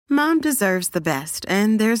Mom deserves the best,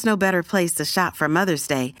 and there's no better place to shop for Mother's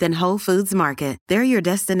Day than Whole Foods Market. They're your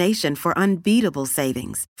destination for unbeatable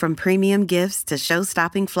savings, from premium gifts to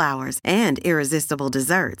show-stopping flowers and irresistible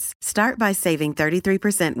desserts. Start by saving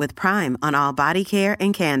 33% with Prime on all body care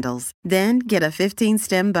and candles. Then get a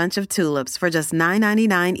 15-stem bunch of tulips for just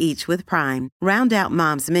 $9.99 each with Prime. Round out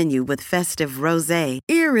Mom's menu with festive rosé,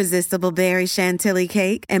 irresistible berry chantilly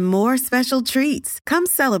cake, and more special treats. Come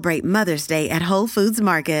celebrate Mother's Day at Whole Foods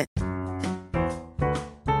Market.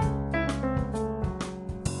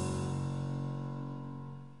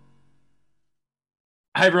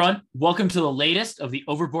 Hi, everyone. Welcome to the latest of the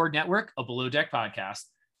Overboard Network, a Below Deck podcast.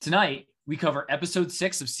 Tonight, we cover episode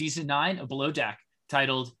 6 of season 9 of Below Deck,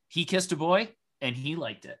 titled He Kissed a Boy and He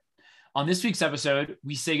Liked It. On this week's episode,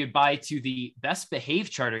 we say goodbye to the best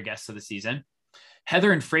behaved charter guests of the season.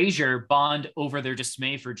 Heather and Frasier bond over their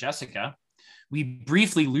dismay for Jessica. We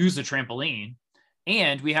briefly lose a trampoline,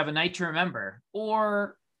 and we have a night to remember,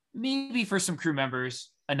 or maybe for some crew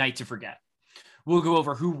members, a night to forget. We'll go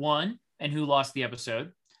over who won and who lost the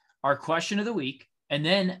episode, our question of the week, and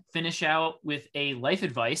then finish out with a life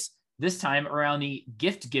advice, this time around the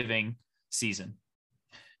gift-giving season.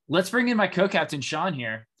 Let's bring in my co-captain, Sean,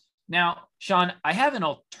 here. Now, Sean, I have an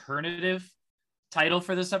alternative title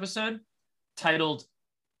for this episode, titled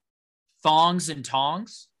Thongs and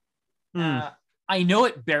Tongs. I know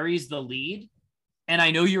it buries the lead, and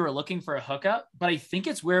I know you were looking for a hookup, but I think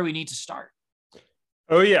it's where we need to start.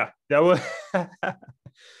 Oh, yeah. That was...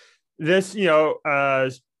 This,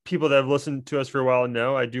 as people that have listened to us for a while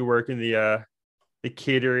know, I do work in the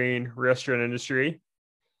catering restaurant industry.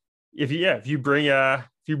 If you're doing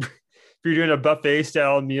a buffet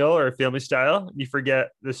style meal or a family style, and you forget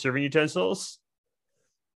the serving utensils,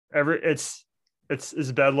 it's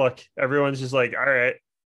bad luck. Everyone's just like, all right,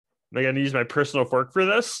 am I going to use my personal fork for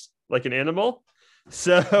this, like an animal?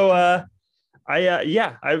 So, I'm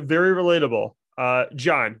very relatable.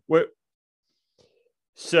 John, what?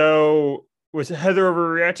 So was Heather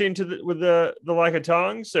overreacting with the lack of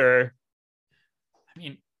tongs, or? I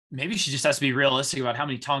mean, maybe she just has to be realistic about how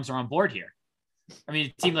many tongs are on board here. I mean,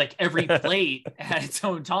 it seemed like every plate had its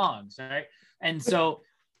own tongs, right? And so,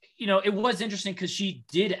 it was interesting because she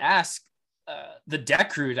did ask the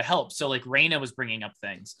deck crew to help. So like Raina was bringing up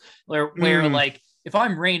things where like, if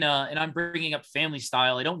I'm Raina and I'm bringing up family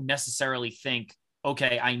style, I don't necessarily think,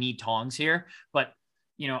 okay, I need tongs here, but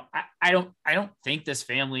I don't think this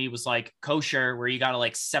family was like kosher where you got to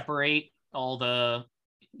like separate all the,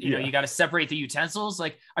 you got to separate the utensils.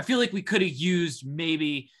 Like, I feel like we could have used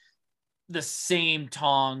maybe the same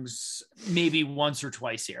tongs, maybe once or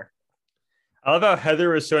twice here. I love how Heather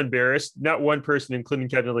was so embarrassed. Not one person, including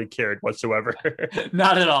Kevin, really cared whatsoever.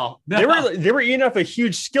 Not at all. No. They were eating off of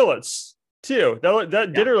huge skillets too.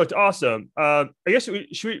 That dinner looked awesome. I guess we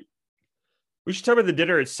should talk about the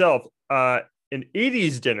dinner itself. An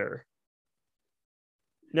 80s dinner.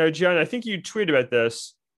 Now, John, I think you tweeted about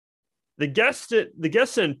this. The guests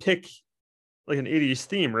didn't pick like an 80s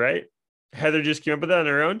theme, right? Heather just came up with that on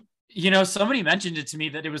her own. Somebody mentioned it to me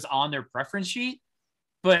that it was on their preference sheet,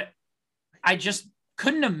 but I just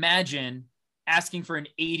couldn't imagine asking for an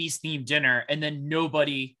 80s themed dinner and then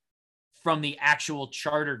nobody from the actual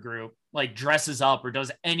charter group like dresses up or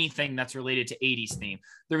does anything that's related to 80s theme.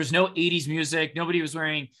 There was no 80s music. Nobody was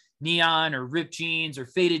wearing neon or ripped jeans or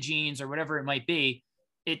faded jeans or whatever it might be.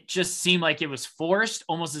 It just seemed like it was forced,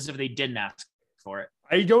 almost as if they didn't ask for it.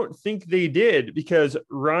 I don't think they did, because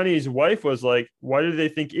Ronnie's wife was like, why did they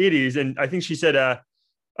think 80s? And I think she said,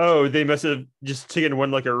 they must have just taken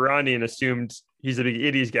one like a Ronnie and assumed he's a big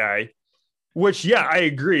 80s guy, which, yeah, I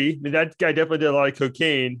agree. I mean, that guy definitely did a lot of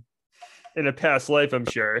cocaine in a past life, I'm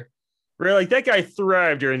sure. Right? Like, that guy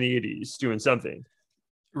thrived during the 80s doing something.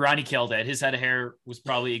 Ronnie killed it. His head of hair was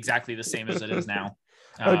probably exactly the same as it is now.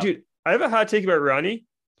 Dude, I have a hot take about Ronnie.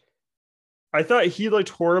 I thought he looked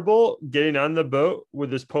horrible getting on the boat with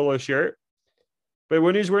his polo shirt, but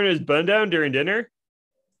when he was wearing his button down during dinner,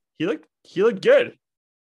 he looked good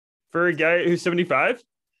for a guy who's 75.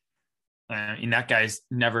 And that guy's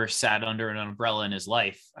never sat under an umbrella in his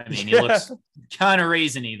life. I mean, he looks kind of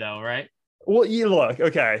raisiny though, right? Well, you look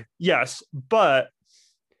okay, yes, but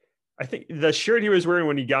I think the shirt he was wearing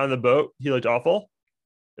when he got on the boat, he looked awful.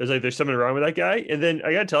 It was like there's something wrong with that guy. And then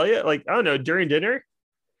I gotta tell you, like, I don't know, during dinner,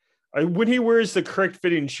 when he wears the correct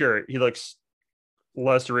fitting shirt, he looks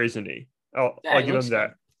less raisiny. I'll give him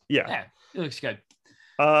that. Yeah, it looks good.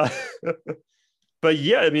 But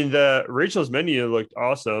yeah, I mean, the Rachel's menu looked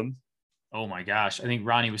awesome. Oh my gosh, I think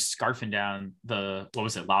Ronnie was scarfing down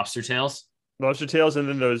lobster tails. Lobster tails, and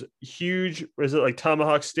then those huge, was it like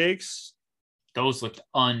tomahawk steaks? those looked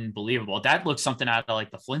unbelievable. That looked something out of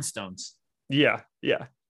like the Flintstones. Yeah.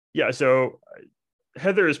 So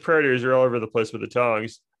Heather's predators are all over the place with the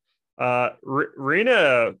tongs.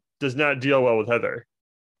 Rena does not deal well with Heather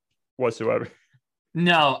whatsoever.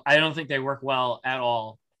 No, I don't think they work well at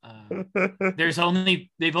all. They've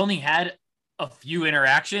only had a few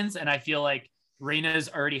interactions, and I feel like Rena's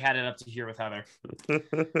already had it up to here with Heather.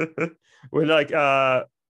 When like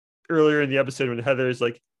earlier in the episode when Heather's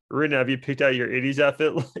like, Rena, have you picked out your 80s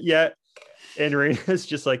outfit yet? And Rena's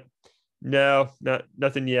just like, no,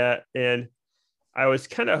 nothing yet. And I was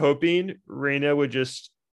kind of hoping Rena would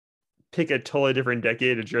just pick a totally different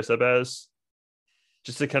decade to dress up as,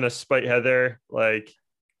 just to kind of spite Heather. Like,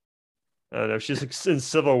 I don't know if she's like in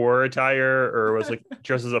Civil War attire or was like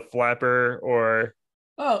dressed as a flapper or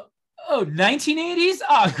 1980s.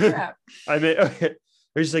 Oh crap. I mean, okay,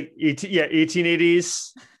 there's like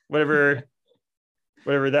 1880s, whatever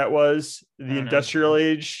that was, the industrial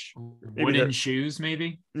age, wooden shoes,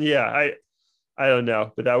 maybe. Yeah, I don't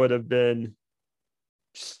know, but that would have been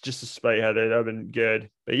just to spite Heather. That would have been good.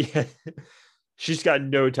 But yeah, she's got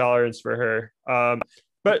no tolerance for her.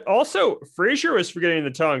 But also Frasier was forgetting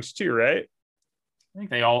the tongs too, right?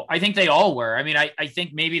 I think they all were. I mean, I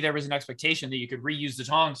think maybe there was an expectation that you could reuse the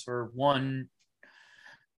tongs for one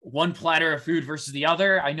platter of food versus the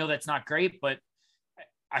other. I know that's not great, but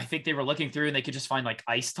I think they were looking through and they could just find like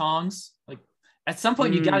ice tongs. Like at some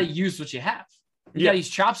point you got to use what you have. You got to use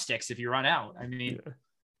chopsticks if you run out. I mean,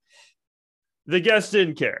 the guests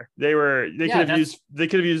didn't care. They could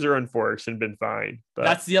have used their own forks and been fine.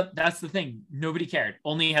 But that's the thing. Nobody cared.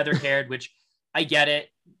 Only Heather cared, which I get it.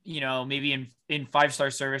 You know, maybe in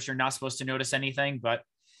 5-star service, you're not supposed to notice anything, but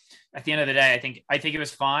at the end of the day, I think it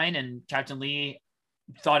was fine. And Captain Lee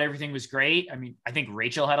thought everything was great. I mean, I think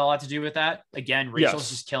Rachel had a lot to do with that. Again, Rachel's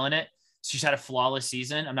just killing it. She's had a flawless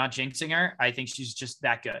season. I'm not jinxing her. I think she's just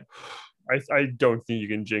that good. I don't think you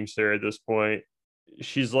can jinx her at this point.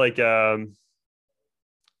 She's like trying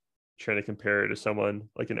to compare her to someone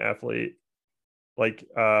like an athlete. Like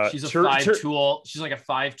she's a five-tool. She's like a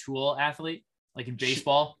 5-tool athlete, like in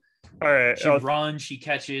baseball. All right. She runs, she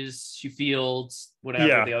catches, she fields,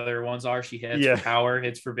 whatever the other ones are. She hits for power,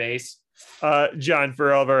 hits for base. John,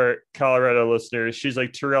 for all of our Colorado listeners, she's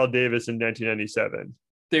like Terrell Davis in 1997.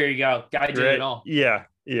 There you go. Guy did it all. Yeah.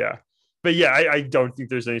 But yeah, I don't think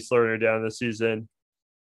there's any slowing her down this season.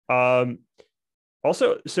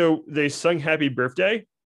 Also, so they sung Happy Birthday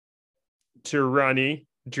to Ronnie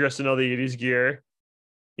dressed in all the 80s gear.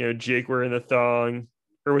 You know, Jake wearing the thong.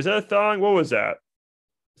 Or was that a thong? What was that?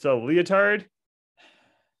 Is that a leotard?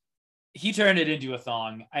 He turned it into a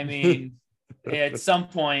thong. I mean, at some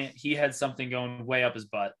point, he had something going way up his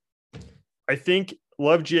butt. I think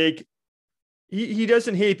Love Jake, he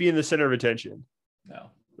doesn't hate being the center of attention.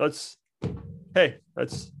 No. That's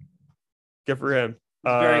good for him.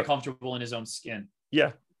 He's very comfortable in his own skin.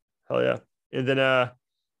 Yeah. Hell yeah. And then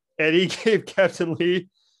Eddie gave Captain Lee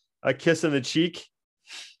a kiss on the cheek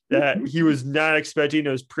that he was not expecting. It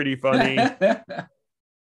was pretty funny.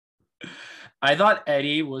 I thought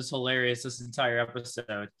Eddie was hilarious this entire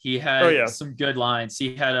episode. He had some good lines.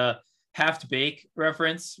 He had a half-baked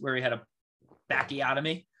reference where he had a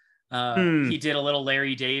backiotomy. He did a little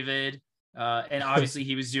Larry David. And obviously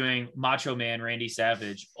he was doing Macho Man Randy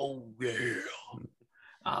Savage. Oh, yeah.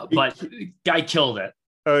 But guy killed it.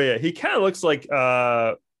 Oh, yeah. He kind of looks like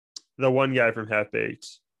the one guy from Half-Baked.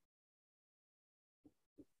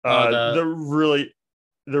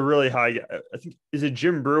 The really high guy. I think, is it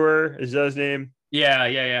Jim Brewer? Is that his name?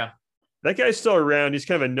 Yeah. That guy's still around. He's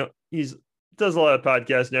kind of he's does a lot of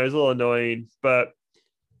podcasts now. He's a little annoying, but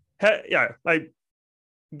like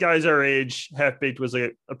guys our age, Half-Baked was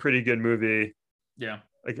like a pretty good movie. Yeah.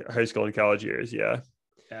 Like high school and college years. Yeah.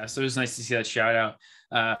 Yeah. So it was nice to see that shout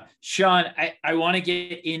out. Sean, I want to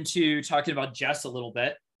get into talking about Jess a little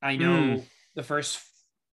bit. I know the first,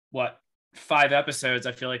 5 episodes,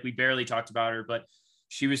 I feel like we barely talked about her, but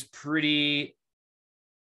she was kind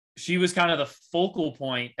of the focal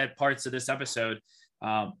point at parts of this episode,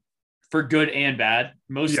 for good and bad,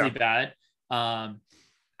 mostly bad.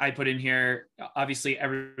 I put in here, obviously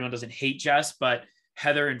everyone doesn't hate Jess, but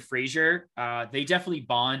Heather and Frasier, they definitely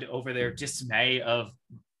bond over their dismay of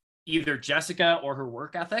either Jessica or her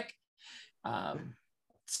work ethic.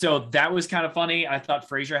 So that was kind of funny. I thought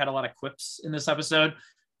Frasier had a lot of quips in this episode.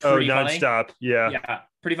 Pretty nonstop. Funny. Yeah.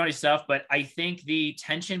 Pretty funny stuff. But I think the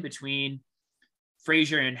tension between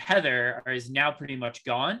Frasier and Heather is now pretty much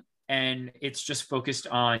gone. And it's just focused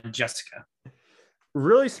on Jessica.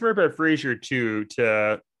 Really smart by Frasier too,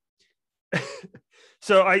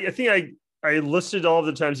 so I think I listed all of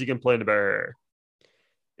the times he complained about her.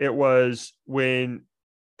 It was when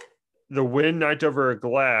the wind knocked over a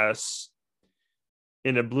glass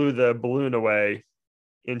and it blew the balloon away,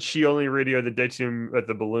 and she only radioed the deck team at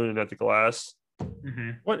the balloon and at the glass. Mm-hmm.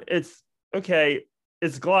 What? It's okay.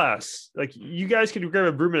 It's glass. Like, you guys could grab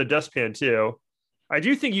a broom and a dustpan too. I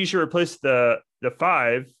do think you should replace the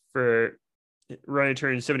 5 for Ryan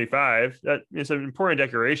turning 75. That is an important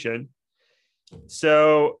decoration.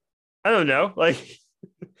 So I don't know. Like,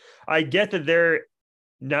 I get that they're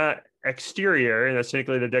not exterior, and that's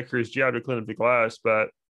technically the deck crew's job to clean up the glass, but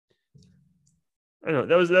I don't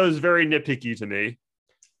know. That was very nitpicky to me.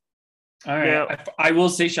 All right. Now, I will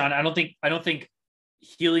say, Sean, I don't think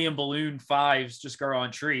helium balloon 5s just grow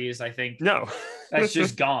on trees. I think no, that's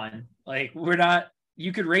just gone. Like,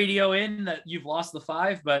 you could radio in that you've lost the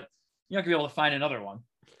 5, but you're not gonna be able to find another one.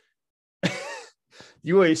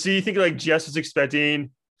 You think like Jess was expecting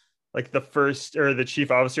like the first or the chief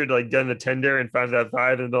officer to like get in the tender and find that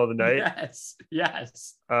 5 in the middle of the night?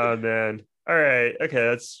 Yes. Oh man. All right. Okay,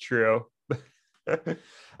 that's true. Okay.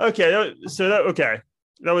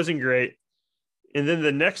 That wasn't great. And then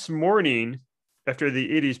the next morning, after the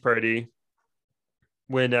 80s party,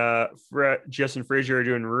 when Jess and Frasier are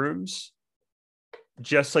doing rooms,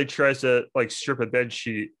 Jess like tries to like strip a bed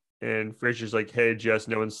sheet, and Frasier's like, "Hey, Jess,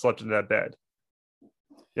 no one slept in that bed."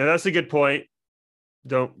 Yeah, that's a good point.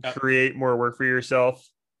 Don't create more work for yourself,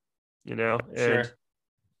 Sure.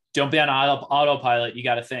 Don't be on autopilot. You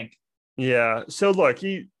got to think. Yeah. So look,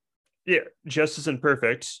 Jess isn't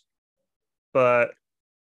perfect, but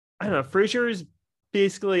I don't know. Frasier is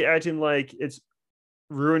basically acting like it's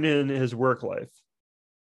ruining his work life.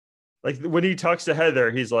 Like, when he talks to Heather,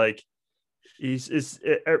 he's like, it's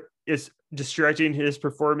distracting his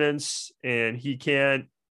performance, and he's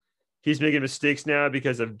making mistakes now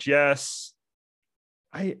because of Jess.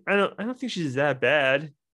 I don't think she's that bad.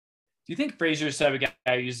 Do you think Frasier's the type of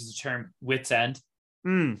guy who uses the term wit's end?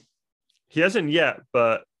 He hasn't yet,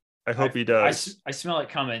 but I hope he does. I smell it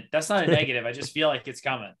coming. That's not a negative. I just feel like it's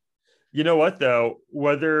coming. You know what, though?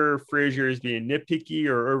 Whether Frasier is being nitpicky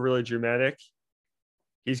or overly dramatic,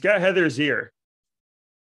 he's got Heather's ear.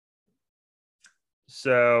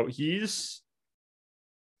 So he's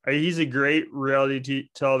a great reality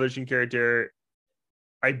television character.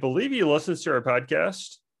 I believe he listens to our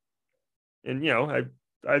podcast, and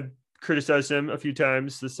I've criticized him a few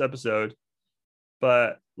times this episode,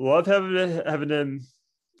 but love having him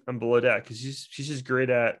on Below Deck because she's just great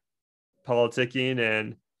at politicking,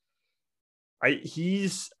 and I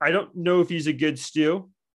don't know if he's a good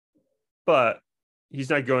stew, but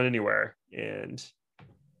he's not going anywhere. And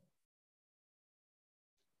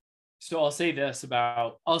so I'll say this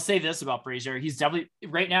about Frasier. He's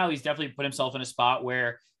definitely put himself in a spot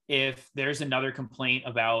where if there's another complaint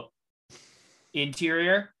about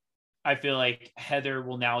interior, I feel like Heather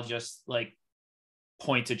will now just like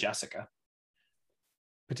point to Jessica.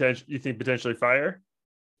 You think potentially fire?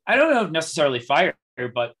 I don't know if necessarily fire,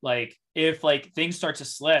 but like if like things start to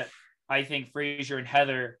slip, I think Frasier and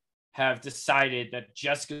Heather have decided that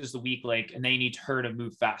Jessica's the weak link and they need her to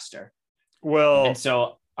move faster. Well, and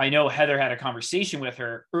so I know Heather had a conversation with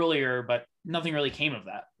her earlier, but nothing really came of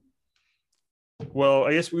that. Well,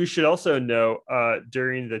 I guess we should also know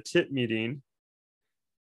during the tip meeting,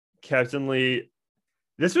 Captain Lee,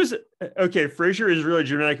 this was okay. Frasier is really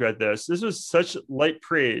dramatic about this. This was such light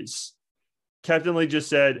praise. Captain Lee just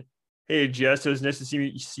said, "Hey, Jess, it was nice to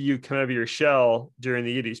see you come out of your shell during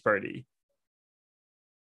the 80s party."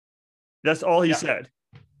 That's all he said.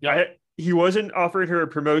 Yeah. He wasn't offering her a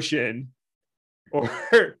promotion or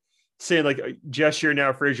saying like, "Jess, you're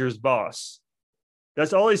now Frasier's boss."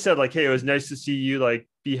 That's all he said. Like, "Hey, it was nice to see you, like,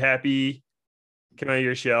 be happy, come out of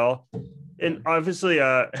your shell." And obviously,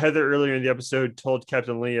 Heather earlier in the episode told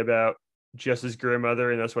Captain Lee about Jess's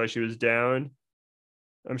grandmother, and that's why she was down.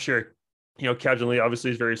 I'm sure, Captain Lee obviously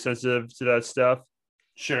is very sensitive to that stuff.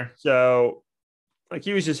 Sure. So, like,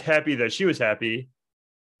 he was just happy that she was happy.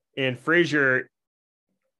 And Frasier,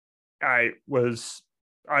 I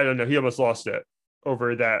don't know, he almost lost it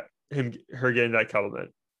over that, her getting that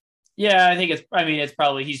compliment. Yeah, I think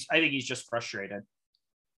he's just frustrated.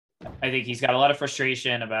 I think he's got a lot of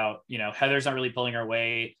frustration about, Heather's not really pulling her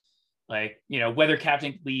weight. Like, whether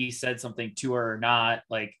Captain Lee said something to her or not,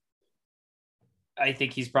 like, I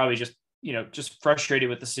think he's probably just frustrated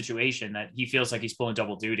with the situation that he feels like he's pulling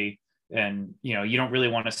double duty. And, you don't really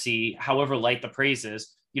want to see, however light the praise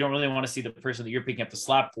is, you don't really want to see the person that you're picking up the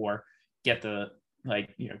slap for get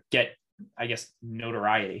I guess,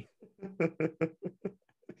 notoriety.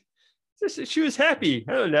 She was happy.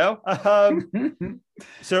 I don't know.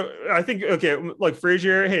 So I think, okay, like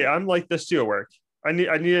Frasier, hey, I'm like this too at work. I need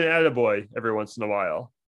an attaboy every once in a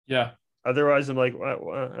while. Yeah. Otherwise, I'm like, I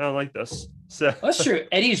don't like this. So That's true.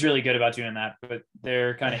 Eddie's really good about doing that, but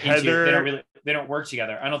they're kind of into, they don't work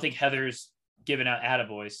together. I don't think Heather's giving out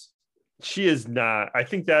attaboys. She is not. I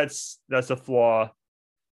think that's a flaw.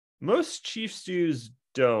 Most chief stews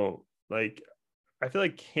don't. Like, I feel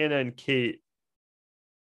like Hannah and Kate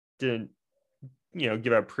didn't,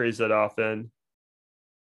 give out praise that often.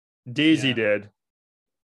 Daisy did.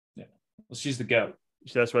 Yeah. Well, she's the GOAT.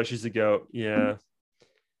 That's why she's the GOAT. Yeah.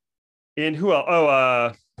 And who else?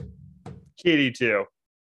 Oh, Katie too.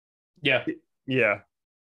 Yeah. Yeah.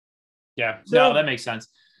 Yeah. No, that makes sense.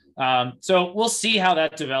 So we'll see how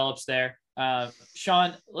that develops there.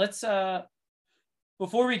 Sean, let's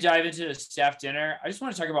before we dive into the staff dinner, I just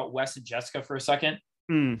want to talk about Wes and Jessica for a second.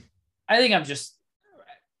 I think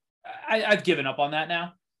I've given up on that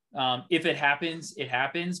now. If it happens, it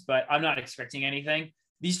happens, but I'm not expecting anything.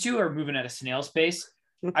 These two are moving at a snail's pace.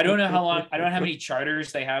 I don't know how long, I don't know how many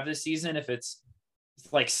charters they have this season, if it's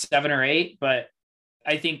like 7 or 8, but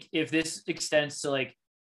I think if this extends to like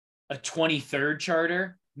a 23rd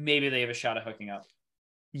charter, maybe they have a shot at hooking up.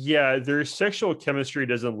 Yeah, their sexual chemistry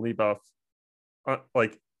doesn't leap off.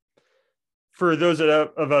 Like, for those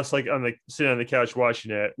of us like sitting on the couch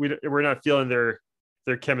watching it, we're not feeling their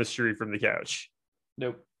chemistry from the couch.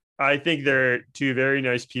 Nope. I think they're two very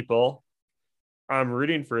nice people. I'm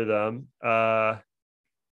rooting for them. I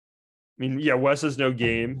mean, yeah, Wes has no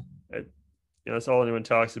game. That's all anyone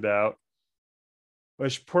talks about.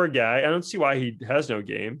 Which, poor guy. I don't see why he has no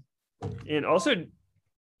game. And also, I feel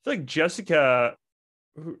like Jessica,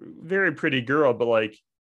 very pretty girl, but like,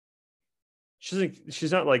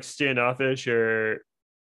 she's not like standoffish or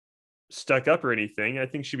stuck up or anything. I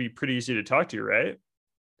think she'd be pretty easy to talk to, right?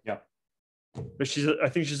 Yeah. But I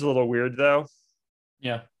think she's a little weird though.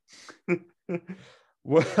 Yeah.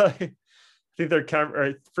 Well, I think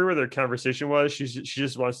for where their conversation was, she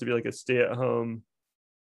just wants to be like a stay-at-home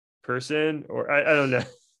person, or I don't know.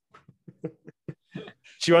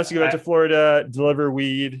 She wants to go out to Florida, deliver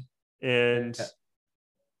weed, and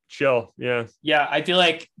chill. Yeah. Yeah. I feel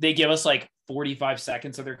like they give us like 45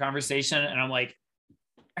 seconds of their conversation, and I'm like,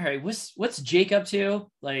 all right, what's Jake up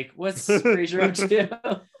to? Like, what's Fraser up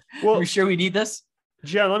to? Well, are we sure we need this?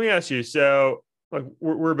 John, let me ask you. So, like,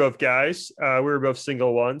 we're both guys. We were both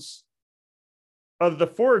single once. Of the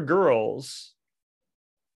 4 girls,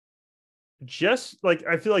 just like,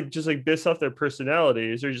 I feel like just like based off their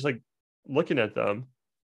personalities or just like looking at them,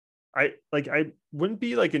 I wouldn't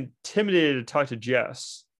be like intimidated to talk to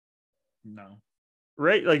Jess. No.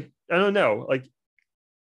 Right? Like, I don't know. Like,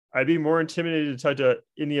 I'd be more intimidated to talk to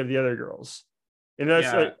any of the other girls. And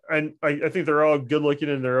that's and I think they're all good looking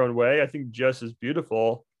in their own way. I think Jess is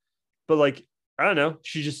beautiful, but like, I don't know.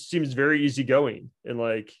 She just seems very easygoing and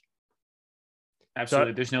like.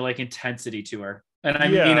 Absolutely. There's no like intensity to her. And I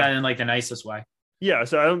mean that in like the nicest way. Yeah.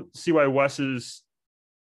 So I don't see why Wes is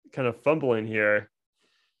kind of fumbling here.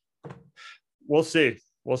 We'll see.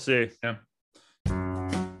 Yeah.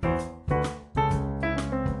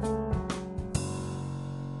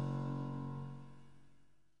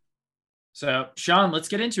 So Sean, let's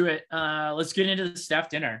get into it. Let's get into the staff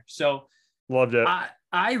dinner. So loved it.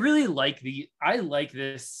 I really like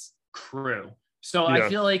this crew. So I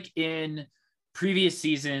feel like in previous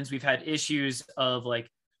seasons, we've had issues of like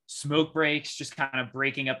smoke breaks, just kind of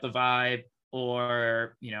breaking up the vibe,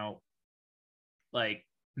 or, like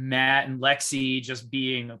Matt and Lexi just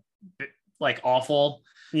being like awful.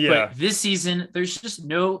 Yeah. But this season, there's just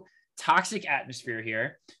no toxic atmosphere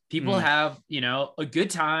here. People have, a good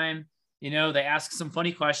time, they ask some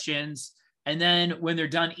funny questions. And then when they're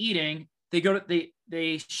done eating,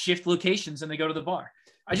 they shift locations and they go to the bar.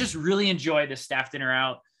 I just really enjoy the staff dinner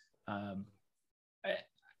out.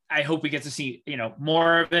 I hope we get to see,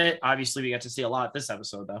 more of it. Obviously, we got to see a lot this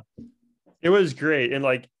episode, though. It was great. And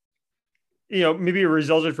like, maybe it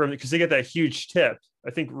resulted from it because they get that huge tip.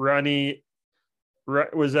 I think Ronnie's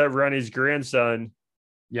grandson.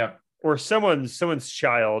 Yeah. Or someone's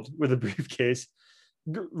child with a briefcase.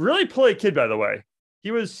 Really polite kid, by the way.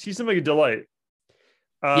 He seemed like a delight.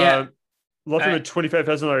 Left him a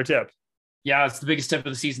 $25,000 tip. Yeah, it's the biggest tip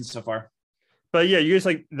of the season so far. But yeah, you guys,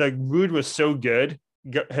 like, the mood was so good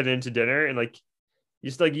heading into dinner, and like,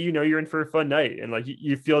 just like, you're in for a fun night, and like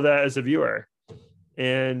you feel that as a viewer.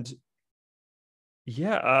 And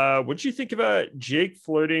yeah, what'd you think about Jake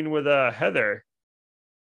flirting with Heather?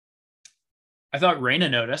 I thought Raina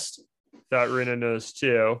noticed. Thought Raina noticed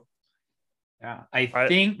too. Yeah, I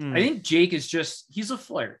think Jake is he's a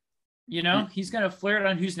flirt. He's gonna flirt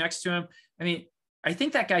on who's next to him. I mean, I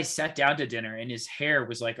think that guy sat down to dinner and his hair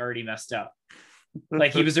was like already messed up.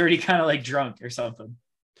 Like he was already kind of like drunk or something.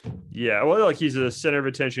 Yeah, well, like he's a center of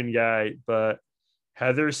attention guy, but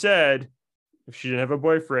Heather said if she didn't have a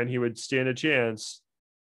boyfriend, he would stand a chance.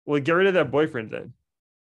 Well, get rid of that boyfriend then,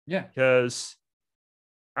 Yeah. because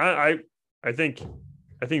I think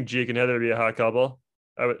Jake and Heather would be a hot couple.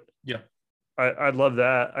 I would. Yeah. I'd love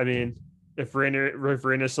that. I mean, if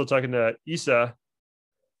Raina's still talking to Issa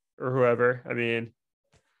or whoever, I mean,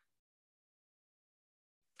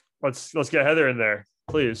 let's get Heather in there,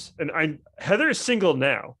 please. And Heather is single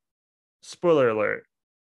now. Spoiler alert.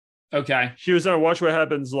 Okay. She was on Watch What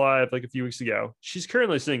Happens Live like a few weeks ago. She's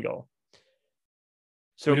currently single.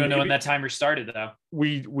 So we don't know when that timer started though.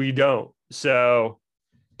 We don't. So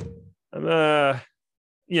I'm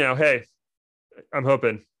hey, I'm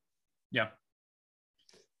hoping. Yeah.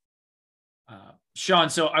 Sean,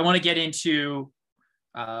 so I want to get into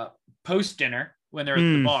post dinner when they're at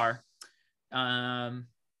the bar.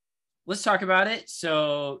 Let's talk about it.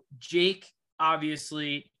 So Jake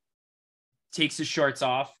obviously takes his shorts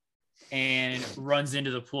off and runs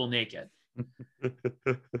into the pool naked.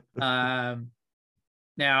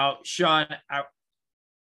 Now, Sean,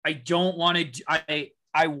 I don't want to.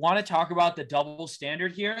 I want to talk about the double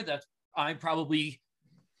standard here. That I'm probably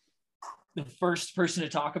the first person to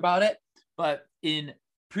talk about it. But in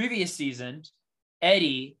previous seasons,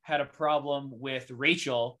 Eddie had a problem with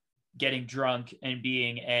Rachel getting drunk and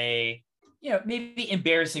being maybe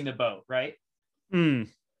embarrassing the boat, right?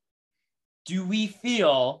 Do we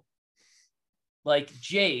feel like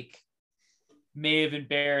Jake may have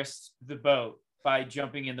embarrassed the boat by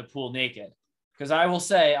jumping in the pool naked? Because I will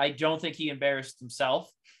say, I don't think he embarrassed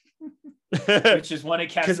himself, which is one of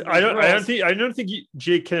Casimir's rules. I don't think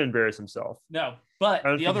Jake can embarrass himself. No, but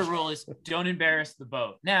the other rule is don't embarrass the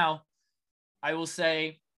boat. Now, I will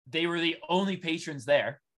say they were the only patrons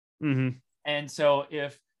there. Mm-hmm. And so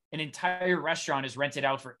if an entire restaurant is rented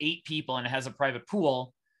out for 8 people and it has a private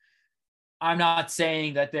pool, I'm not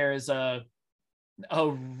saying that there is a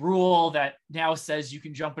rule that now says you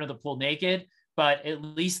can jump into the pool naked, but at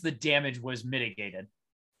least the damage was mitigated.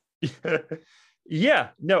 Yeah,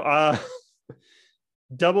 no,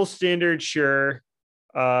 double standard, sure.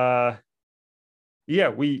 Yeah,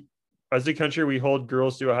 we as a country, we hold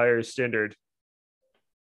girls to a higher standard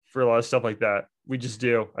for a lot of stuff like that. We just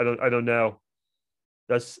do. I don't know.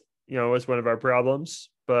 That's it's one of our problems,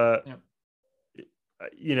 but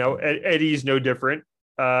Eddie's no different.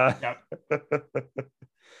 I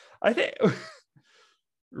think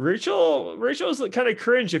Rachel's kind of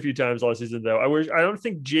cringe a few times last season, though. I don't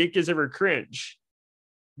think Jake is ever cringe.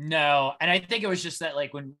 No, and I think it was just that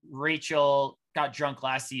like when Rachel got drunk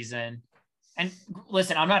last season, and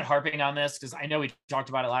listen, I'm not harping on this because I know we talked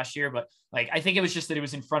about it last year, but like I think it was just that it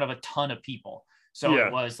was in front of a ton of people, so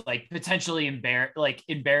it was like potentially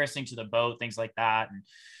embarrassing to the boat, things like that. And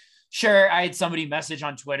sure, I had somebody message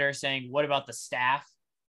on Twitter saying, "What about the staff?"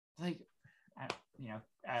 Like,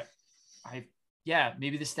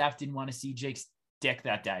 maybe the staff didn't want to see Jake's dick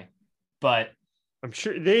that day, but I'm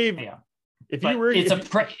sure they. Yeah. If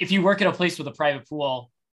you work at a place with a private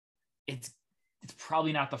pool, it's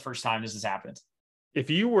probably not the first time this has happened. If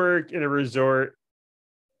you work in a resort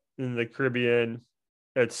in the Caribbean,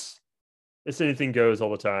 it's anything goes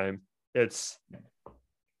all the time. I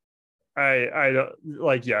don't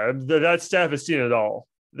like, that staff has seen it all.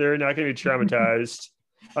 They're not going to be traumatized.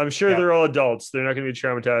 I'm sure they're all adults. They're not going to be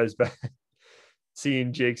traumatized by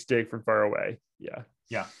seeing Jake's dick from far away. Yeah.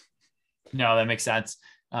 Yeah. No, that makes sense.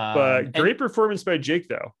 But great performance by Jake,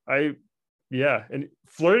 though. And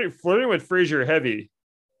flirting with Fraser heavy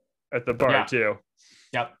at the bar too.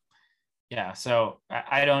 Yep. Yeah. So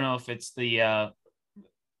I don't know if it's the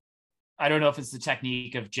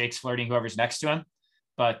technique of Jake's flirting whoever's next to him,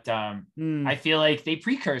 but I feel like they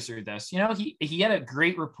precursored this. He had a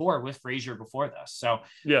great rapport with Fraser before this, so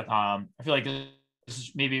I feel like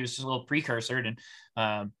maybe it was just a little precursored,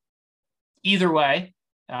 and either way,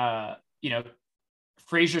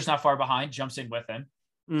 Fraser's not far behind, jumps in with him.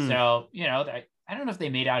 So, I don't know if they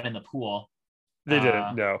made out in the pool. They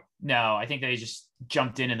didn't. No, I think they just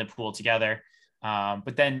jumped in the pool together.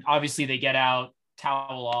 But then obviously they get out,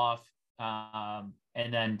 towel off.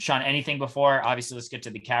 And then Sean, anything before? Obviously, let's get to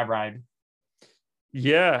the cab ride.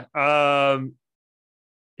 Yeah.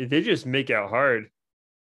 They just make out hard.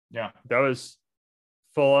 Yeah. That was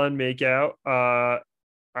full on make out. I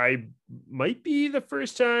might be the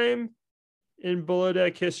first time in Below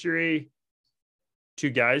Deck history 2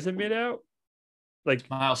 guys have made out. Like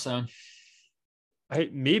milestone.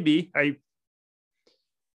 I'm going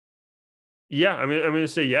to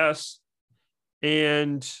say yes.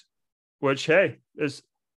 And which, hey, is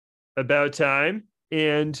about time.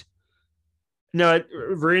 And now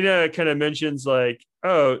Verena kind of mentions like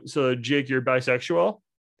oh, so Jake, you're bisexual?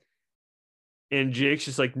 And Jake's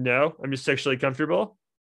just like, no, I'm just sexually comfortable.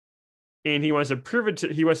 And he wants to prove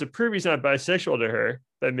he's not bisexual to her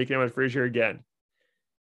by making out with Frasier again.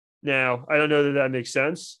 Now, I don't know that that makes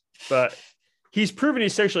sense, but he's proven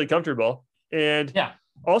he's sexually comfortable. And Yeah.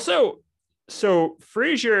 also, so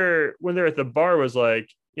Frasier, when they're at the bar, was like,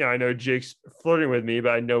 yeah, I know Jake's flirting with me,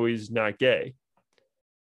 but I know he's not gay.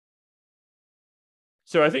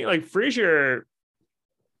 So I think like Frasier,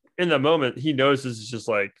 in the moment, he knows this is just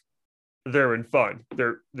like they're in fun.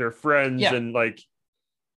 They're friends, Yeah. and like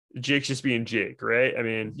Jake's just being Jake, right? I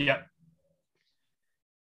mean, Yeah.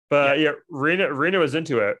 but yeah, Rena was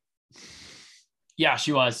into it. Yeah,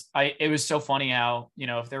 she was. It was so funny how,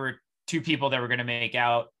 if there were two people that were going to make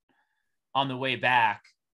out on the way back,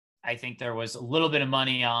 I think there was a little bit of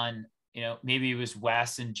money on, maybe it was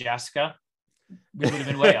Wes and Jessica. We would have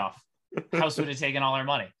been way off. House would have taken all our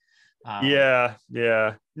money. Yeah.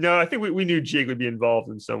 No, I think we knew Jake would be involved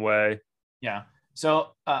in some way. Yeah.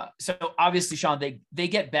 So obviously, Sean, they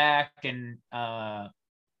get back, and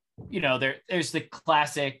there's the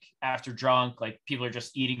classic after drunk, like people are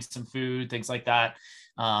just eating some food, things like that.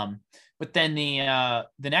 But then the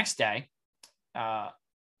next day, I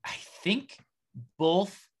think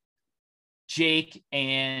both Jake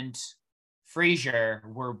and Frasier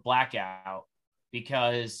were blackout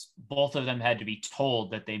because both of them had to be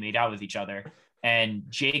told that they made out with each other. And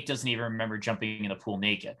Jake doesn't even remember jumping in the pool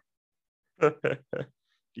naked.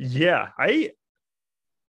 Yeah,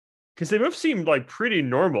 because they both seem like pretty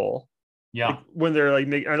normal. Yeah. Like, when they're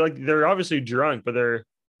like they're obviously drunk, but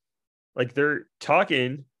they're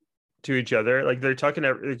talking to each other, like they're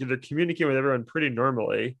communicating with everyone pretty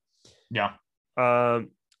normally. Yeah.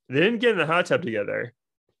 They didn't get in the hot tub together,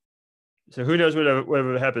 so who knows what would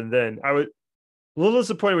have happened then. I was a little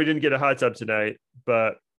disappointed we didn't get a hot tub tonight,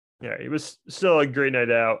 but yeah, it was still a great night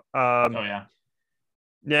out. Oh yeah.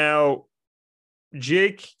 Now,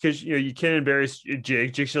 Jake, because you can't embarrass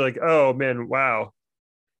Jake. Jake's like, oh man, wow.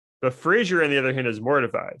 But Frasier, on the other hand, is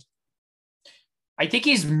mortified. I think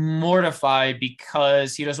he's mortified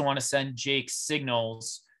because he doesn't want to send Jake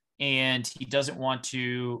signals, and he doesn't want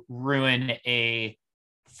to ruin a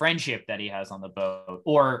friendship that he has on the boat,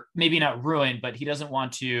 or maybe not ruin, but he doesn't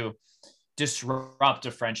want to disrupt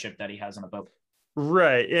a friendship that he has on a boat.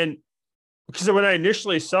 Right. And because when I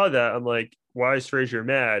initially saw that, I'm like, why is Frasier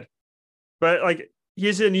mad? But like,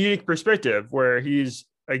 he's in a unique perspective where he's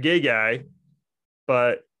a gay guy,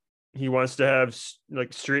 but he wants to have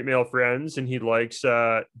like straight male friends, and he likes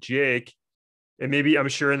Jake. And maybe, I'm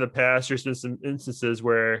sure in the past there's been some instances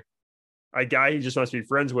where a guy he just wants to be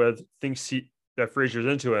friends with thinks that Frasier's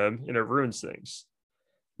into him, and it ruins things.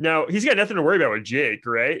 Now, he's got nothing to worry about with Jake,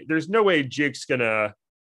 right? There's no way Jake's gonna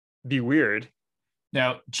be weird.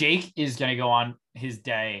 No, Jake is going to go on his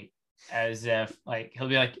day as if like he'll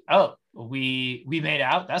be like, oh, we made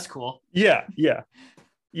out. That's cool. Yeah.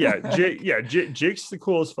 Jake's the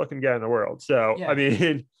coolest fucking guy in the world. So yeah. I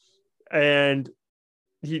mean, and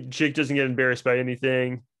Jake doesn't get embarrassed by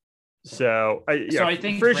anything. So I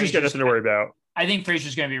think Frasier's got nothing to worry about. I think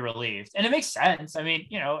Frasier's going to be relieved, and it makes sense. I mean,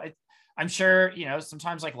 I'm sure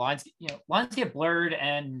sometimes like lines get blurred,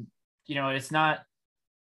 and it's not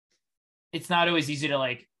always easy to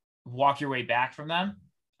like walk your way back from them.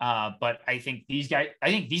 But I think these guys are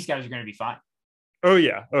going to be fine. Oh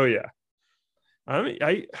yeah. I mean,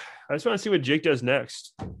 I just want to see what Jake does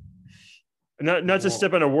next. Not to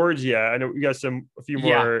step on awards yet. I know we got a few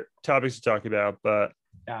more topics to talk about, but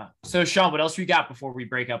yeah. So Sean, what else we got before we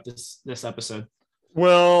break up this episode?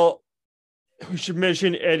 Well, we should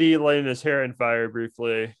mention Eddie lighting his hair on fire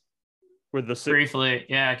briefly briefly,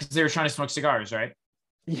 yeah, because they were trying to smoke cigars, right?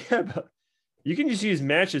 Yeah, but you can just use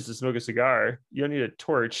matches to smoke a cigar. You don't need a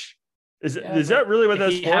torch. Is that really what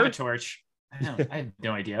that's for? Have a torch. I have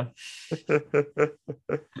no idea.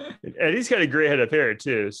 Eddie's got a great head of hair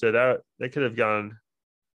too, so that could have gone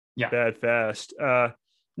bad fast.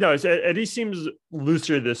 No, Eddie seems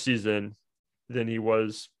looser this season than he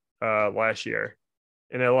was last year,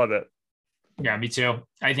 and I love it. Yeah, me too.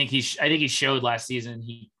 I think he showed last season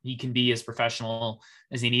he can be as professional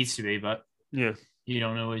as he needs to be, but yeah, you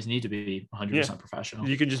don't always need to be 100% professional.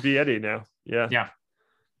 You can just be Eddie now. Yeah. Yeah.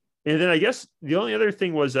 And then I guess the only other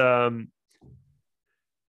thing was, well,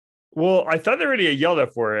 I thought they already yelled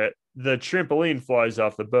at for it. The trampoline flies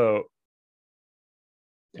off the boat.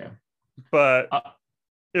 Yeah. But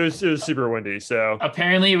it was super windy. So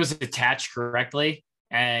apparently it was attached correctly,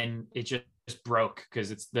 and it just broke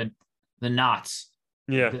because it's the knots.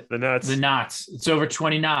 Yeah, the knots. The knots. It's over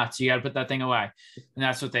 20 knots. You got to put that thing away. And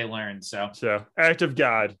that's what they learned. So act of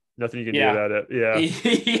God. Nothing you can do about it. Yeah.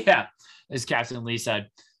 Yeah. as Captain Lee said.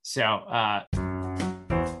 So,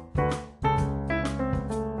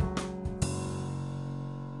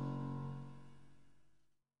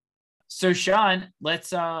 so Sean, let's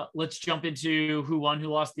jump into who won, who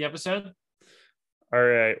lost the episode. All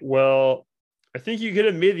right. Well, I think you could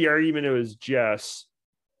have made the argument it was Jess,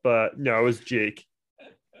 but no, it was Jake.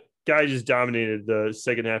 Guy just dominated the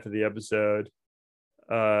second half of the episode.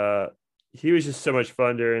 He was just so much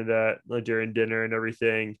fun during that, like during dinner and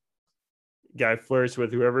everything. Guy flirts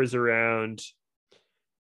with whoever's around.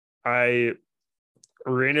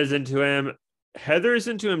 Raina's into him. Heather's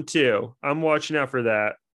into him too. I'm watching out for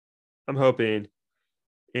that. I'm hoping.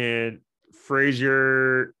 And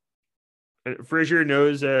Frasier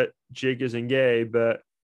knows that Jake isn't gay, but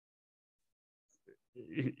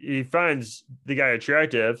he finds the guy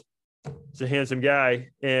attractive. He's a handsome guy,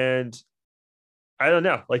 and I don't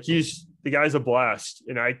know. Like the guy's a blast,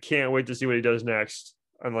 and I can't wait to see what he does next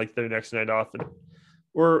on like their next night off.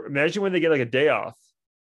 Or imagine when they get like a day off,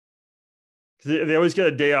 because they always get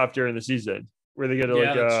a day off during the season where they get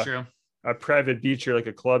a private beach or like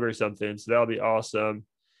a club or something. So that'll be awesome.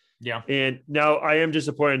 Yeah. And now I am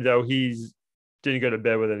disappointed though didn't go to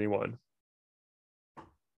bed with anyone.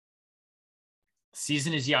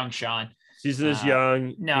 Season is young, Sean. Season is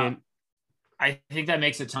young. No, I think that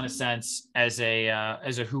makes a ton of sense as a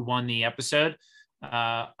who won the episode.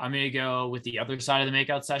 I'm gonna go with the other side of the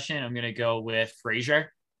makeout session. I'm gonna go with Frasier.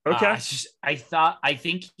 Okay. I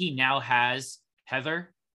think he now has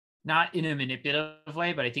Heather, not in a manipulative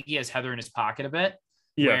way, but I think he has Heather in his pocket a bit.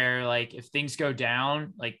 Yeah. Where like if things go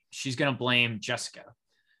down, like she's gonna blame Jessica.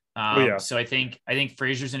 So I think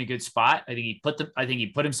Frasier's in a good spot. I think he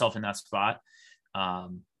put himself in that spot.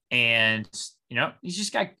 And you know, he's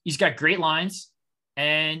got great lines,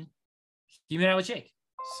 and he made out with Jake.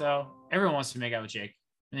 So everyone wants to make out with Jake,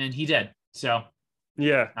 and he did. So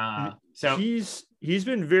yeah. So he's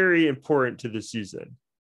been very important to the season.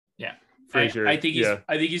 Yeah. Frasier. I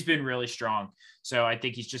think he's been really strong. So I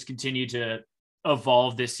think he's just continued to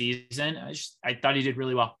evolve this season. I thought he did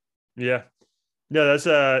really well. Yeah. No, that's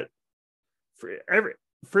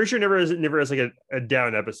Frasier never has like a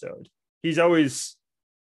down episode. He's always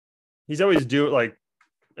doing like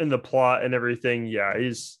in the plot and everything. Yeah,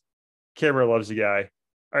 camera loves the guy.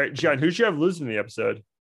 All right, John, who'd you have losing the episode?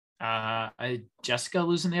 Jessica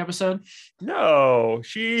losing the episode? No,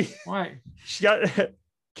 why? She got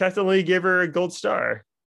Captain Lee gave her a gold star.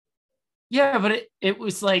 Yeah, but it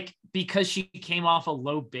was like because she came off a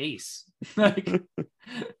low base. Like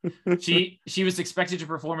she was expected to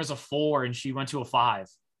perform as a 4 and she went to a 5.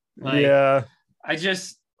 Like, yeah. I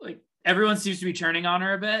just like everyone seems to be turning on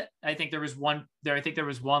her a bit. I think there was one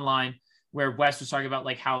line where Wes was talking about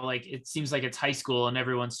like how like it seems like it's high school and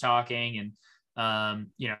everyone's talking, and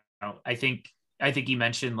you know, I think he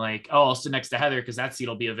mentioned like, oh, I'll sit next to Heather because that seat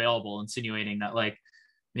will be available, insinuating that like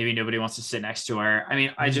maybe nobody wants to sit next to her. I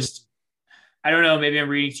mean, I don't know, maybe I'm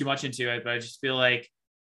reading too much into it, but I just feel like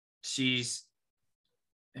she's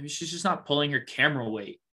just not pulling her camera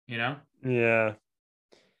weight, you know? Yeah.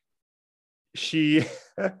 She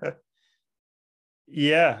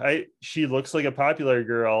she looks like a popular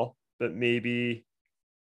girl, but maybe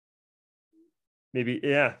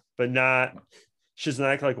but not, she doesn't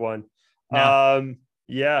act like one. No.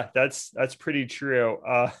 Yeah, that's pretty true.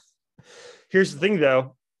 Here's the thing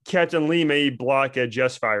though, Captain Lee may block a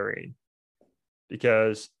Jess firing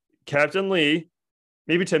because Captain Lee,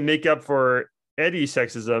 maybe to make up for Eddie's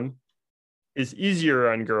sexism, is easier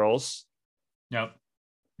on girls. Yep.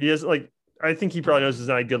 He has like, I think he probably knows it's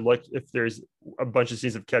not a good look if there's a bunch of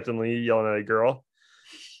scenes of Captain Lee yelling at a girl.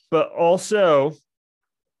 But also,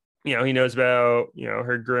 you know, he knows about, you know,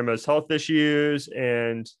 her grandma's health issues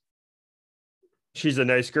and she's a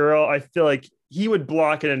nice girl. I feel like he would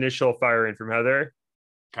block an initial firing from Heather.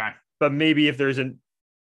 Okay. But maybe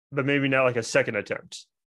maybe not like a second attempt.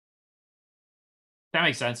 That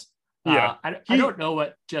makes sense. Yeah. I don't know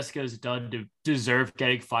what Jessica's done to deserve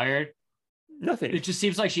getting fired. Nothing. It just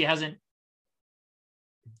seems like she hasn't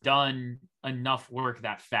done enough work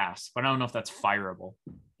that fast, but I don't know if that's fireable.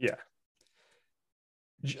 Yeah.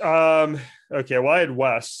 Okay, well, I had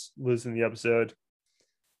Wes losing the episode.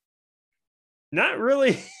 Not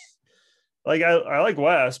really. Like I like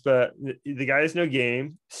Wes, but the guy has no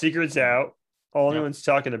game. Secret's out. All anyone's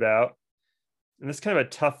talking about, and that's kind of a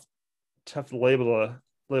tough label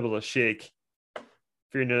to shake if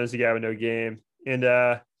you're known as a guy with no game. And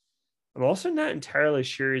I'm also not entirely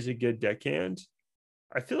sure he's a good deckhand.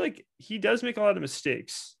 I feel like he does make a lot of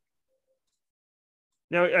mistakes.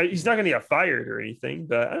 Now he's not going to get fired or anything,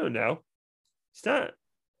 but I don't know.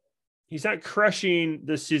 He's not crushing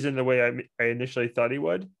this season the way I initially thought he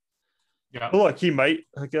would. Yeah. But look, he might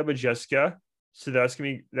hook up with Jessica, so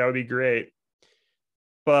that would be great.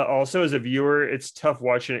 But also as a viewer, it's tough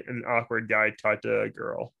watching an awkward guy talk to a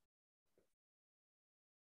girl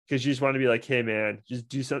because you just want to be like, hey man, just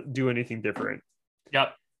do anything different.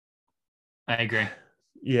 Yep. I agree.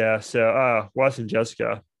 Yeah. So Watson,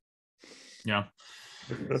 Jessica. Yeah.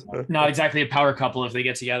 Not exactly a power couple if they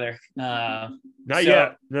get together. Not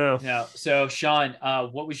yet. No. No. So Sean,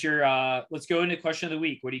 what was your let's go into question of the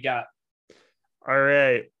week. What do you got? All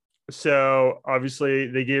right. So obviously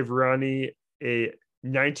they gave Ronnie a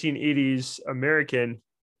 1980s American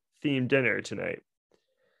themed dinner tonight.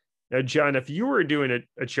 Now, John, if you were doing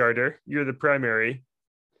a charter, you're the primary.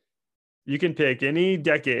 You can pick any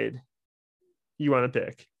decade you want to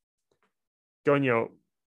pick. Going,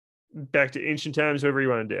 back to ancient times, whatever you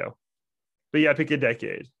want to do. But yeah, pick a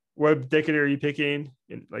decade. What decade are you picking?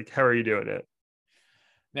 And like, how are you doing it?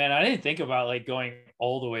 Man, I didn't think about like going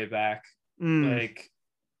all the way back. Like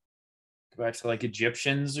go back to like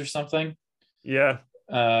Egyptians or something. Yeah.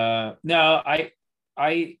 No,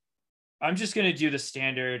 I'm just gonna do the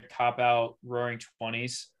standard cop out Roaring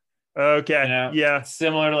 20s. Okay. Yeah.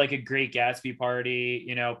 Similar to like a Great Gatsby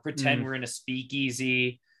party, pretend we're in a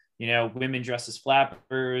speakeasy, women dressed as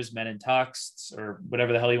flappers, men in tux or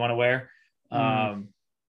whatever the hell you want to wear.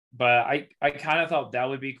 But I kind of thought that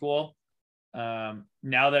would be cool. Now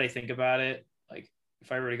that I think about it, like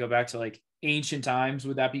if I were to go back to like ancient times,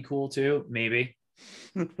 would that be cool too? Maybe.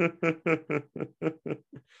 Like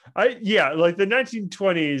the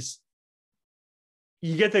 1920s,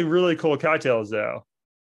 you get the really cool cocktails though.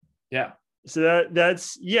 Yeah. So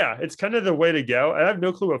that's it's kind of the way to go. I have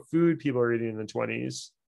no clue what food people are eating in the 20s.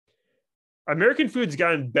 American food's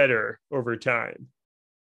gotten better over time.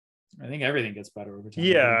 I think everything gets better over time.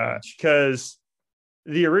 Yeah, because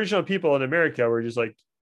the original people in America were just like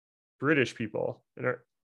British people,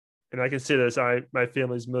 and I can say this: my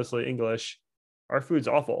family's mostly English. Our food's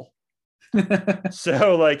awful.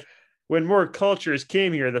 So like when more cultures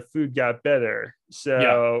came here, the food got better.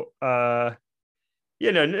 So I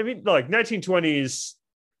mean, like 1920s,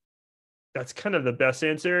 that's kind of the best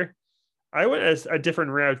answer. I went as a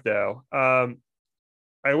different route though.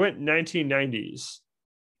 I went 1990s.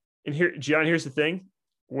 And here, John, here's the thing.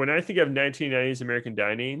 When I think of 1990s American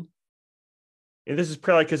dining, and this is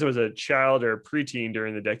probably because I was a child or a preteen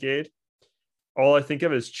during the decade, all I think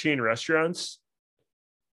of is chain restaurants.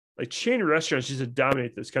 Like chain restaurants used to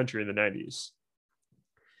dominate this country in the 90s.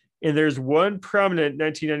 And there's one prominent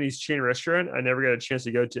 1990s chain restaurant I never got a chance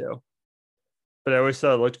to go to, but I always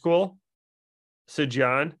thought it looked cool. So,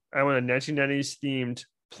 John, I went a 1990s themed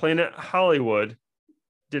Planet Hollywood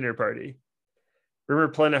dinner party.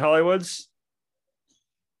 Remember Planet Hollywoods?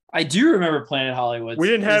 I do remember Planet Hollywood. We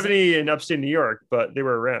didn't have any in upstate New York, but they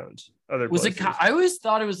were around other places. I always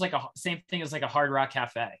thought it was like a same thing as like a Hard Rock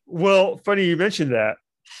Cafe. Well, funny you mentioned that.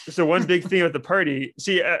 So one big thing at the party,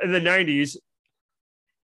 see, in the 90s,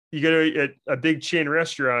 you go to a big chain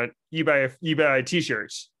restaurant, you buy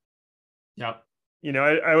t-shirts. Yep.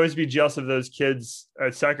 I always be jealous of those kids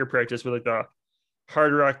at soccer practice with like the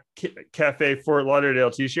Hard Rock Cafe Fort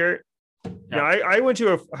Lauderdale t-shirt. Yep. Now, I went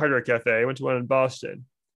to a Hard Rock Cafe. I went to one in Boston.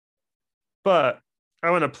 But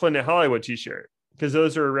I want a Planet Hollywood t-shirt because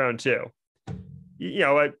those are around too.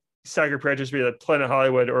 Like soccer practice be the Planet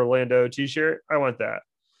Hollywood Orlando t-shirt. I want that.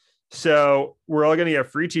 So we're all going to get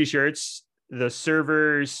free t-shirts, the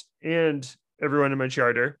servers and everyone in my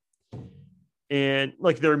charter. And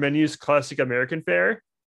like their menu's classic American fare,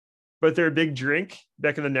 but their big drink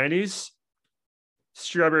back in the 90s,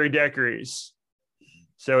 strawberry daiquiris.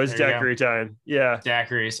 So it's daiquiri time. Yeah.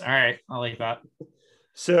 Daiquiris. All right. I like that.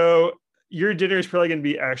 So your dinner is probably going to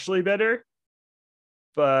be actually better,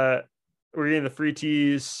 but we're getting the free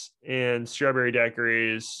teas and strawberry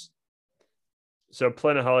daiquiris. So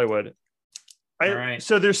Planet Hollywood. All right.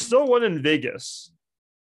 So there's still one in Vegas.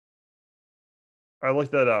 I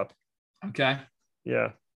looked that up. Okay.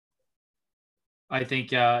 Yeah. I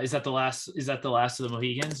think is that the last of the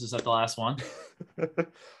Mohegans? Is that the last one?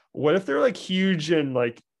 What if they're like huge in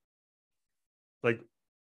like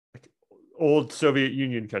old Soviet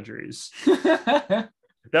Union countries?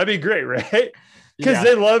 That'd be great, right? Because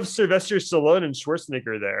they love Sylvester Stallone and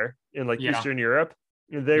Schwarzenegger there in like Eastern Europe.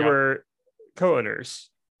 And they were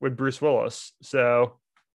co-owners with Bruce Willis. So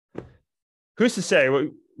who's to say?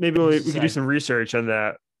 Maybe we could do some research on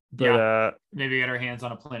that. But maybe get our hands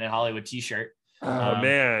on a Planet Hollywood t-shirt. Oh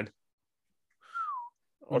man.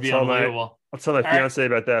 I'll tell my fiance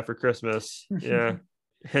about that for Christmas. Yeah.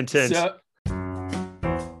 Hint, hint. So,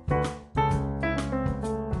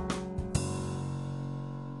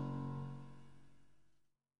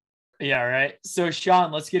 Yeah, right. So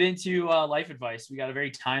Sean, let's get into life advice. We got a very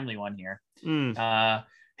timely one here.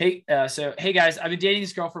 Hey guys, I've been dating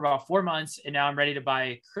this girl for about 4 months and now I'm ready to buy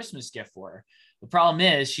a Christmas gift for her. The problem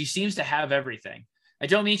is she seems to have everything. I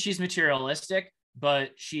don't mean she's materialistic,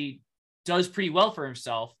 but she does pretty well for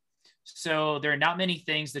herself. So there are not many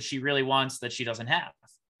things that she really wants that she doesn't have.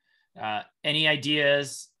 Any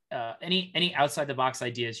ideas, any outside the box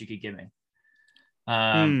ideas you could give me?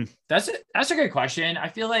 That's a good question. I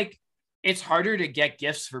feel like it's harder to get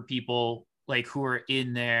gifts for people like who are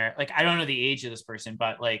in there. Like, I don't know the age of this person,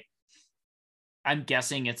 but like, I'm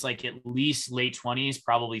guessing it's like at least late 20s,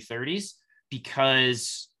 probably 30s,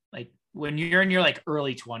 because like when you're in your like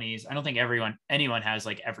early 20s, I don't think anyone has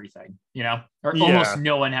like everything, or almost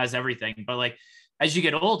no one has everything. But like, as you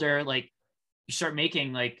get older, like you start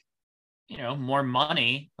making like, more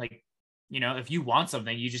money. Like, if you want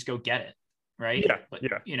something, you just go get it. Right.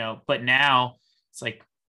 But now it's like,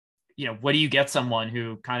 what do you get someone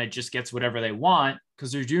who kind of just gets whatever they want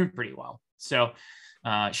because they're doing pretty well? So,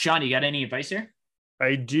 Sean, you got any advice here?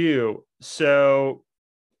 I do. So,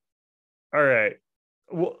 all right.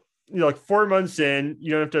 Well, like 4 months in,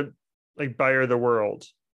 you don't have to like buy her the world,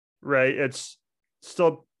 right? It's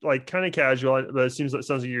still like kind of casual, but it sounds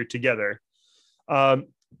like you're together.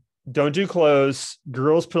 Don't do clothes.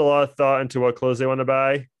 Girls put a lot of thought into what clothes they want to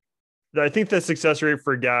buy. I think the success rate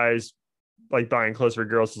for guys like buying clothes for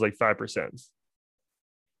girls is like 5%.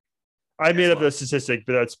 I made up the statistic,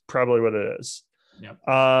 but that's probably what it is.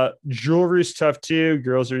 Yep. Jewelry's tough too.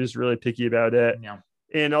 Girls are just really picky about it. Yeah.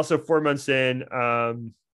 And also 4 months in,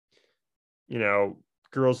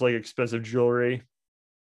 girls like expensive jewelry.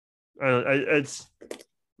 It's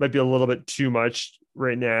might be a little bit too much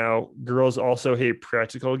right now. Girls also hate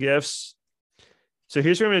practical gifts. So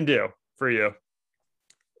here's what I'm going to do for you.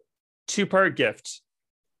 2-part gift.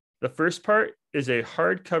 The first part is a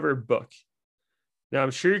hardcover book. Now,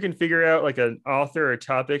 I'm sure you can figure out like an author or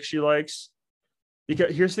topic she likes.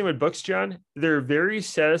 Because here's the thing with books, John, they're very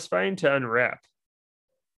satisfying to unwrap.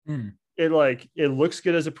 It looks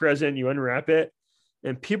good as a present. You unwrap it,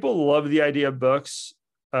 and people love the idea of books.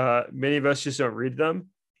 Many of us just don't read them.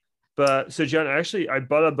 But so, John, actually, I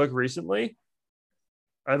bought a book recently.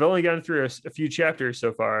 I've only gotten through a few chapters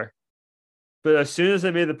so far. But as soon as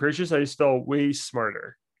I made the purchase, I just felt way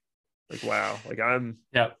smarter. Like, wow, like I'm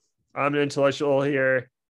an intellectual here.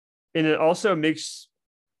 And it also makes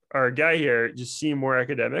our guy here just seem more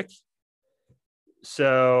academic.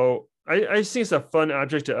 So I just think it's a fun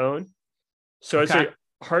object to own. So I'd say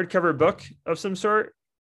hardcover book of some sort.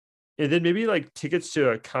 And then maybe like tickets to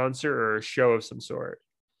a concert or a show of some sort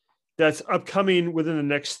that's upcoming within the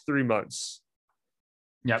next 3 months.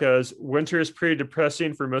 Because winter is pretty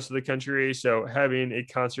depressing for most of the country. So having a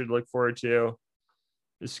concert to look forward to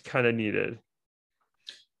is kind of needed.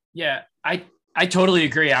 Yeah, I totally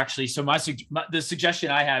agree, actually. So the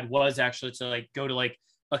suggestion I had was actually to like go to like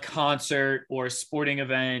a concert or a sporting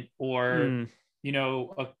event or,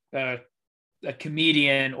 a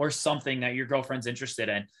comedian or something that your girlfriend's interested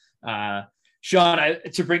in. Sean,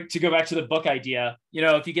 to go back to the book idea,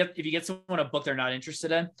 if you get someone a book they're not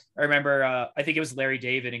interested in, I remember, I think it was Larry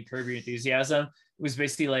David in Curb Your Enthusiasm. It was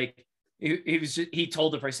basically like, he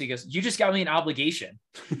told the person, he goes, "You just got me an obligation."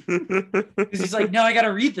 Because he's like, "No, I got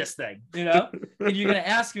to read this thing, and you're going to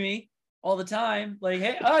ask me all the time, like,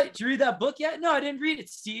 hey, did you read that book yet? No, I didn't read it,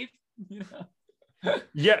 Steve."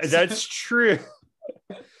 Yeah, that's true.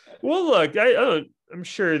 Well, look, I'm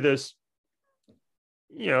sure this,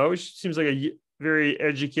 she seems like a very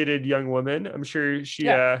educated young woman. I'm sure she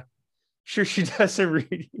does some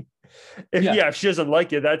reading. If she doesn't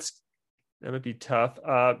like it, that might be tough.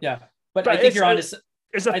 But I think you're on this.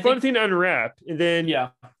 It's a fun thing to unwrap. And then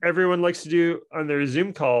everyone likes to do on their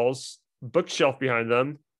Zoom calls, bookshelf behind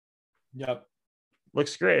them. Yep.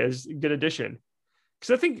 Looks great. It's a good addition.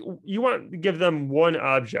 Because I think you want to give them one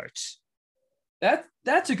object.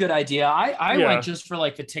 That's a good idea. I went just for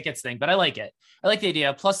like the tickets thing, but I like it. I like the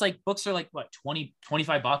idea. Plus, like, books are like what,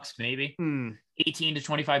 $20-$25 maybe, 18 to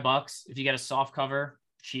 $25 if you get a soft cover,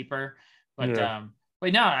 cheaper. But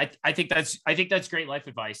no, I think that's great life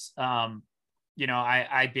advice.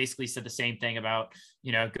 I basically said the same thing about,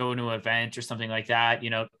 going to an event or something like that.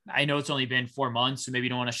 I know it's only been 4 months, so maybe you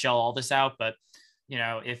don't want to shell all this out, but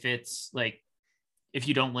if it's like, if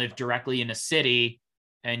you don't live directly in a city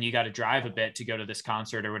and you got to drive a bit to go to this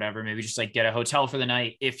concert or whatever, maybe just like get a hotel for the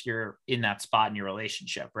night if you're in that spot in your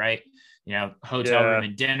relationship, right? Hotel room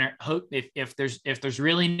and dinner. If there's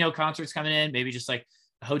really no concerts coming in, maybe just like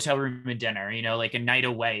a hotel room and dinner, like a night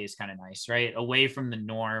away is kind of nice, right? Away from the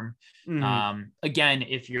norm. Again,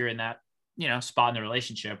 if you're in that, spot in the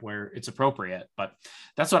relationship where it's appropriate. But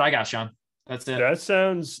that's what I got, Sean. That's it. That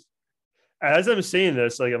sounds, as I'm saying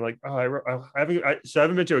this, like, I'm like, oh, I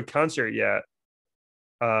haven't been to a concert yet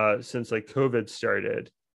since like COVID started,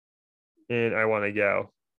 and I want to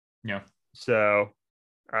go. Yeah. So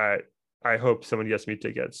I hope someone gets me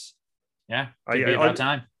tickets. Yeah. Could be about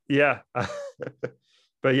time. Yeah.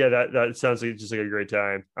 But yeah, that sounds like just like a great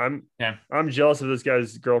time. I'm jealous of this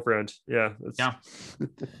guy's girlfriend. Yeah.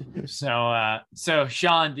 So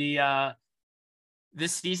Sean,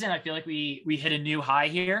 this season, I feel like we hit a new high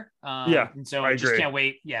here. And so I just can't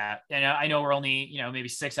wait. Yeah. And I know we're only, maybe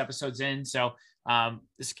 6 episodes in. So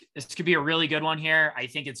this could be a really good one here. I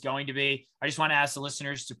think it's going to be. I just want to ask the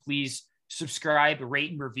listeners to please subscribe,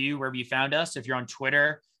 rate, and review wherever you found us. If you're on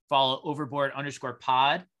Twitter, follow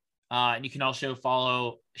overboard_pod. And you can also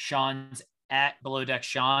follow Sean's at Below Deck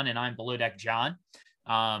Sean, and I'm Below Deck John.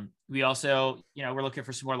 We also, we're looking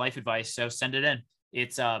for some more life advice. So send it in.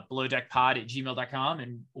 It's belowdeckpod@gmail.com,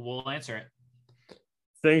 and we'll answer it.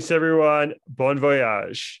 Thanks, everyone. Bon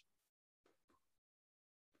voyage.